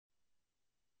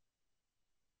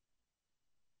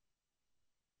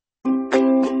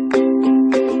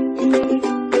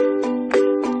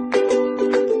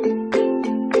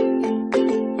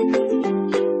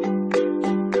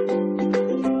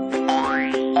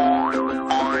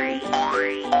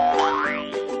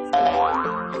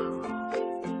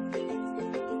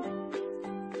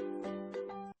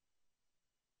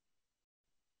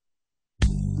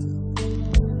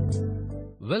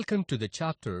Welcome to the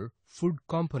chapter Food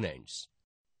Components.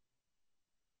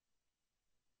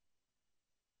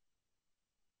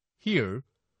 Here,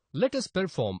 let us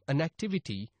perform an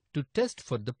activity to test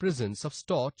for the presence of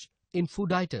starch in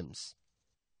food items.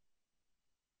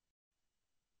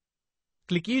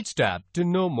 Click each tab to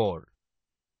know more.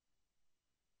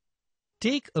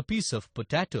 Take a piece of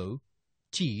potato,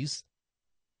 cheese,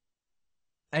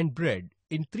 and bread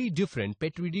in 3 different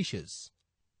petri dishes.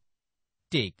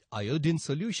 Take iodine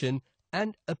solution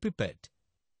and a pipette.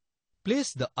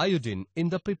 Place the iodine in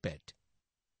the pipette.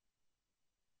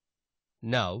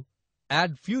 Now,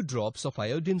 add few drops of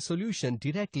iodine solution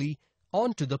directly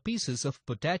onto the pieces of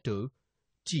potato,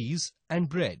 cheese and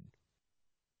bread.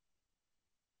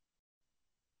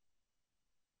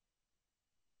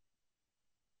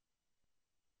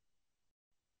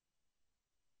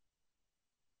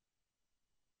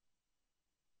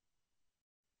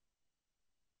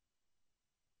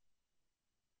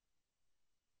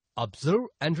 Observe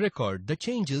and record the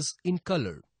changes in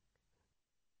color.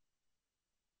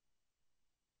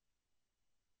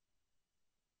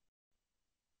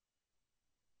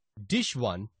 Dish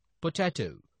 1.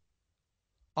 Potato.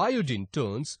 Iodine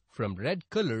turns from red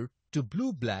color to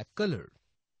blue-black color.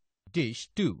 Dish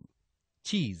 2.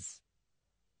 Cheese.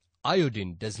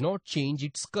 Iodine does not change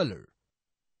its color.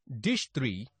 Dish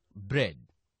 3. Bread.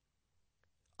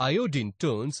 Iodine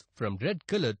turns from red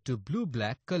color to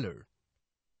blue-black color.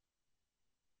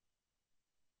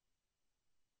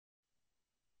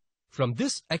 From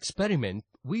this experiment,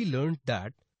 we learned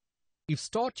that if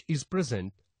starch is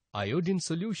present, iodine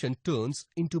solution turns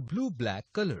into blue-black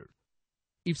color.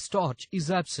 If starch is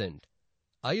absent,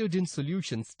 iodine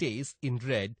solution stays in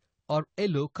red or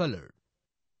yellow color.